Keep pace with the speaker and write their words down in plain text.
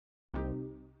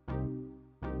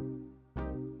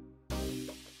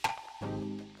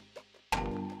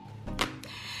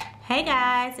Hey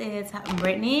guys, it's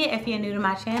Brittany. If you're new to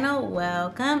my channel,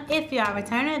 welcome. If you are a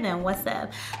returner, then what's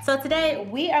up? So today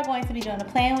we are going to be doing a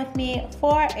plan with me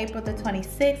for April the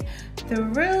 26th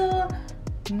through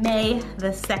May the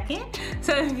 2nd.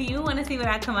 So if you want to see what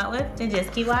I come up with, then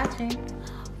just keep watching.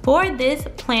 For this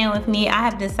plan with me, I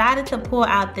have decided to pull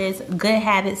out this Good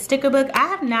Habits sticker book. I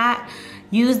have not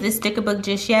used this sticker book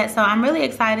just yet, so I'm really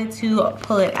excited to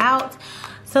pull it out.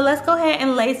 So let's go ahead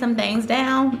and lay some things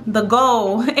down. The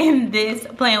goal in this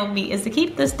plan with me is to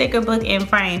keep the sticker book in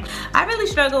frame. I really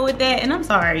struggle with that, and I'm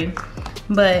sorry,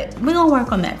 but we're gonna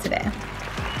work on that today.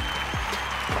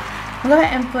 I'll go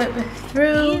ahead and flip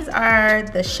through. These are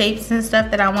the shapes and stuff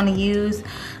that I wanna use.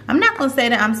 I'm not gonna say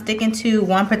that I'm sticking to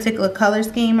one particular color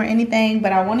scheme or anything,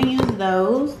 but I wanna use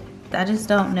those. I just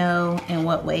don't know in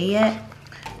what way yet.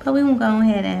 But we're gonna go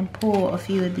ahead and pull a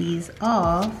few of these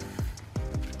off.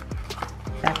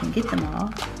 If I can get them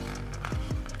off.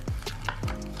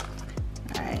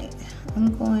 Alright,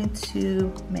 I'm going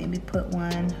to maybe put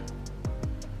one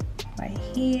right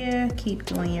here. Keep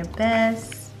doing your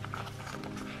best.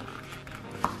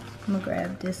 I'm gonna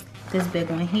grab this big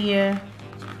one here.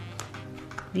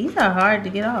 These are hard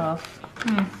to get off.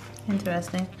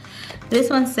 Interesting. This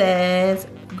one says,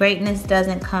 greatness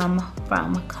doesn't come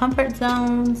from comfort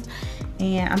zones.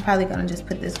 And I'm probably gonna just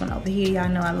put this one over here. Y'all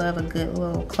know I love a good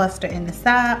little cluster in the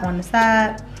side, on the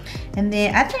side. And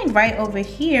then I think right over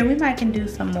here, we might can do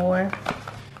some more.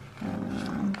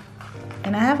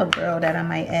 And I have a girl that I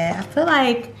might add. I feel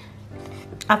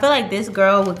like this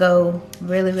girl would go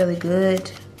really, really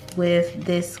good with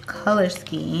this color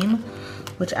scheme,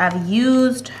 which I've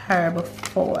used her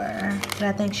before. But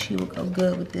I think she would go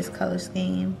good with this color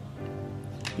scheme.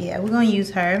 Yeah, we're gonna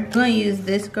use her. We're gonna use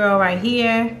this girl right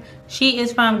here. She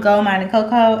is from Gold Mine and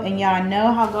Cocoa, and y'all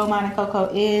know how Gold Mine and Cocoa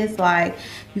is. Like,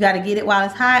 you gotta get it while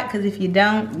it's hot, because if you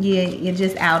don't, you're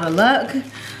just out of luck.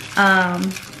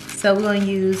 So we're gonna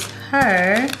use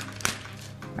her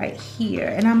right here.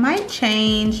 And I might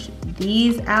change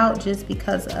these out just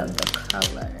because of the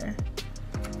color.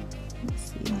 Let's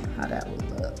see how that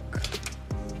will look.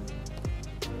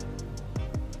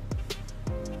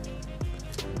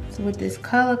 So with this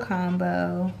color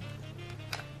combo,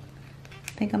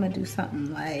 I think I'm gonna do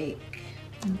something like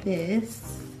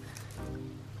this.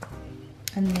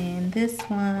 And then this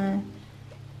one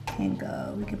can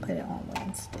go, we can put it on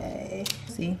Wednesday.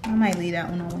 See, I might leave that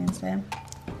one on Wednesday.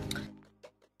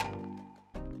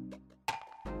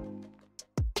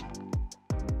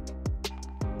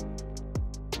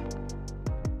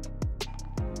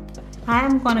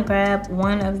 I'm gonna grab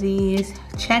one of these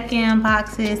check-in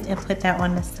boxes and put that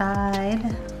on the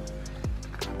side.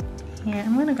 And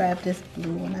I'm gonna grab this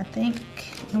blue one, I think,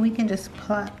 and we can just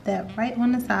plop that right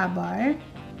on the sidebar.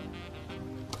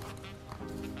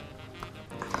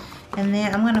 And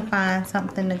then I'm gonna find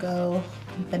something to go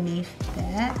beneath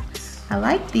that. I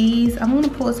like these. I'm gonna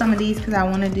pull some of these because I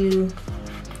wanna do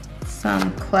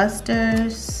some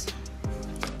clusters.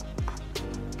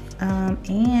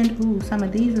 And ooh, some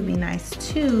of these would be nice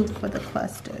too for the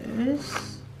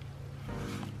clusters.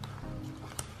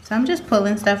 So I'm just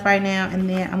pulling stuff right now, and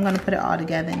then I'm gonna put it all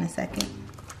together in a second.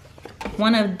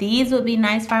 One of these would be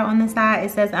nice right on the side.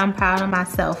 It says, I'm proud of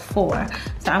myself for.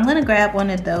 So I'm gonna grab one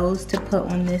of those to put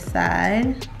on this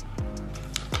side.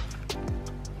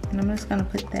 And I'm just gonna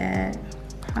put that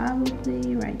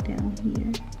probably right down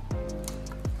here.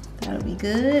 That'll be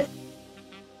good.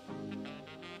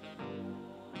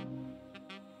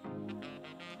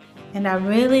 And I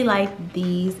really like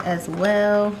these as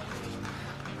well.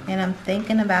 And I'm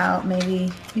thinking about maybe,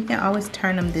 you can always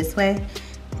turn them this way,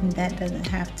 and that doesn't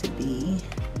have to be.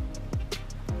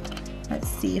 Let's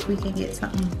see if we can get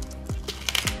something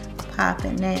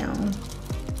popping now.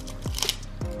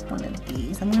 One of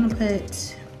these. I'm gonna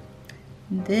put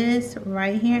this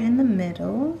right here in the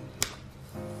middle.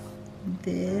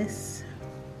 This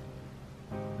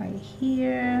right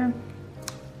here.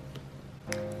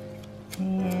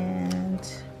 And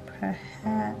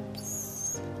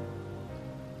perhaps,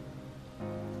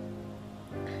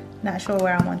 not sure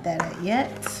where I want that at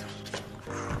yet.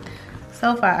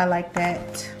 So far I like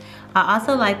that. I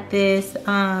also like this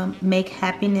Make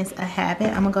Happiness a Habit.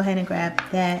 I'm gonna go ahead and grab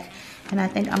that, and I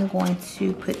think I'm going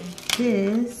to put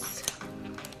this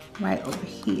right over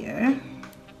here,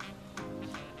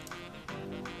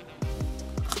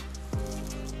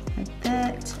 like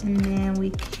that. And then we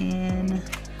can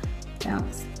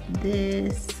bounce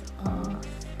this off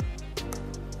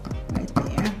right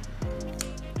there.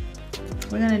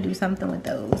 We're gonna do something with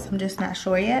those. I'm just not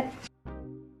sure yet.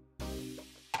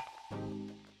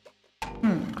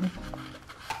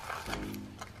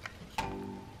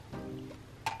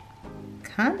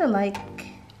 kind of like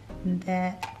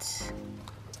that.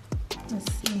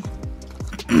 Let's see.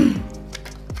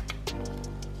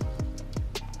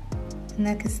 And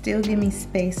that could still give me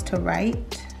space to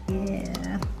write.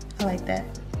 Yeah, I like that.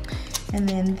 And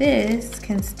then this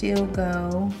can still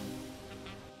go.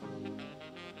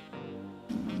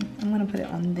 I'm gonna put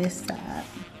it on this side.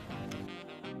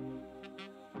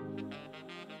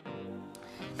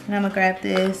 And I'm gonna grab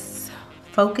this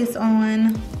focus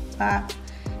on box,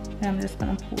 and I'm just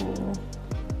gonna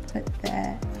put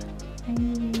that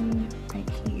maybe right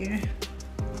here.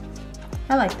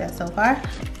 I like that so far.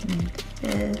 And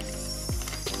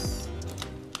this.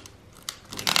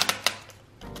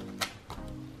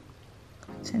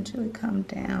 Potentially come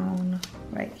down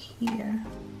right here.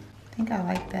 I think I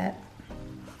like that.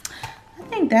 I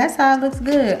think that side looks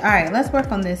good. All right, let's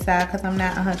work on this side because I'm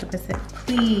not 100%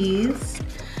 pleased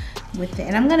with it.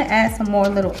 And I'm gonna add some more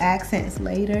little accents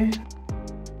later.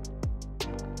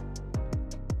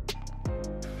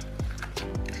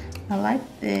 I like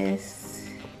this.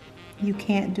 You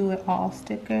can't do it all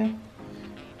sticker.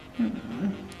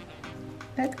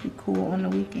 That could be cool on the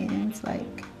weekends.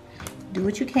 Like, do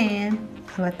what you can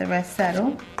and let the rest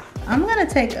settle. I'm gonna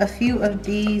take a few of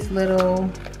these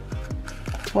little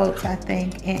quotes, I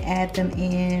think, and add them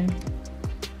in,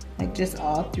 like just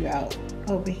all throughout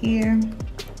over here.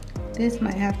 This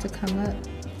might have to come up.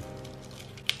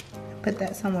 Put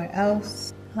that somewhere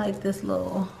else. I like this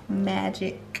little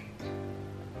magic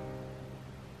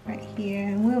right here,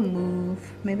 and we'll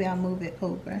move. Maybe I'll move it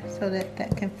over so that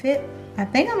that can fit. I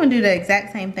think I'm gonna do the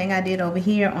exact same thing I did over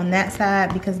here on that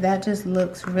side because that just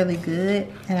looks really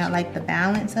good and I like the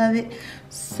balance of it.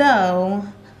 So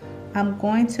I'm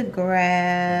going to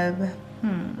grab,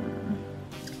 I'm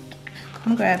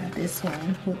gonna grab this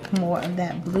one with more of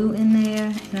that blue in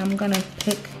there, and I'm gonna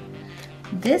pick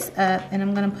this up and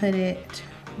I'm gonna put it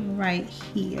right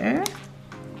here.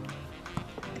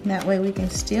 And that way we can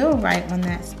still write on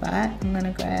that spot. I'm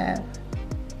gonna put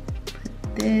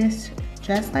this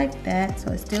just like that,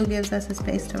 so it still gives us a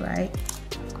space to write,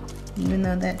 even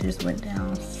though that just went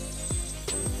down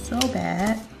so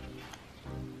bad.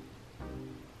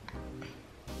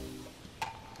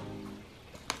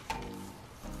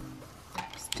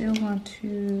 Still want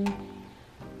to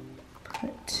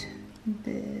put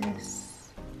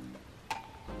this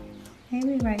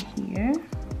maybe right here.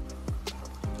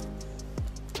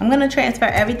 I'm gonna transfer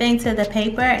everything to the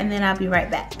paper and then I'll be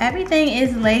right back. Everything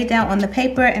is laid down on the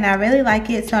paper and I really like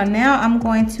it. So now I'm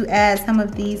going to add some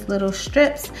of these little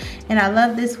strips, and I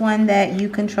love this one that you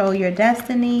control your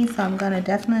destiny. So I'm gonna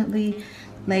definitely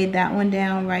lay that one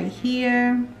down right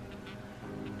here.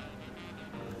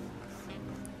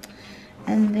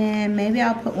 And then maybe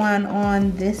I'll put one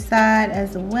on this side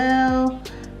as well.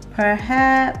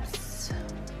 Perhaps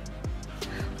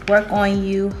Work on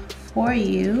You For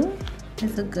You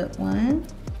is a good one.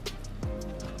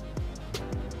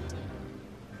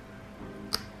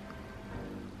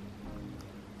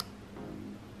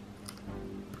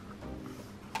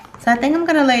 So I think I'm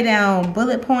gonna lay down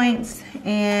bullet points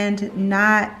and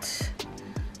not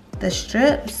the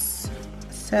strips.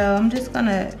 So I'm just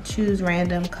gonna choose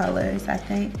random colors, I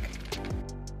think.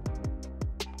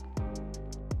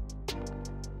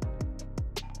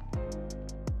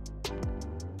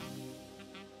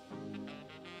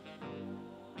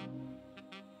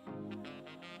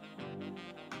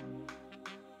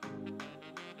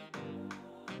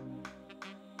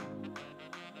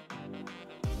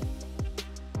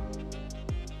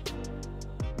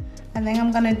 I think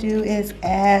I'm gonna do is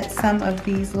add some of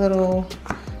these little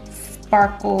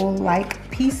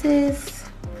sparkle-like pieces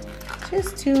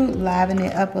just to liven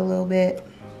it up a little bit.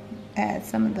 Add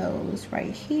some of those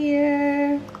right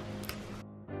here.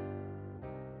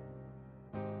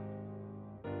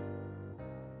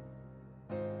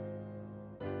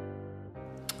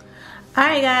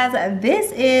 Alright guys,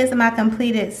 this is my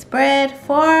completed spread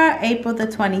for April the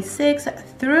 26th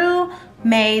through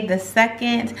May the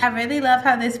 2nd. I really love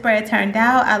how this spread turned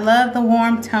out. I love the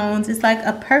warm tones. It's like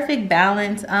a perfect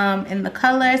balance in the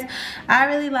colors. I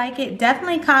really like it.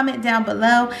 Definitely comment down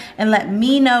below and let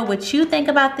me know what you think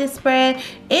about this spread.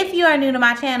 If you are new to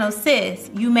my channel,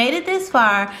 sis, you made it this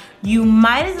far, you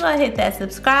might as well hit that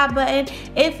subscribe button.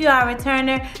 If you are a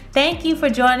returner, thank you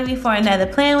for joining me for another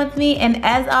plan with me. And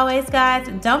as always guys,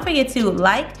 don't forget to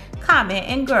like, comment,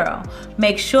 and girl,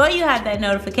 make sure you have that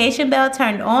notification bell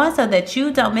turned on so that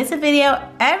you don't miss a video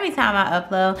every time I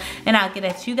upload. And I'll get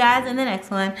at you guys in the next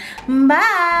one.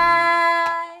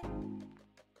 Bye.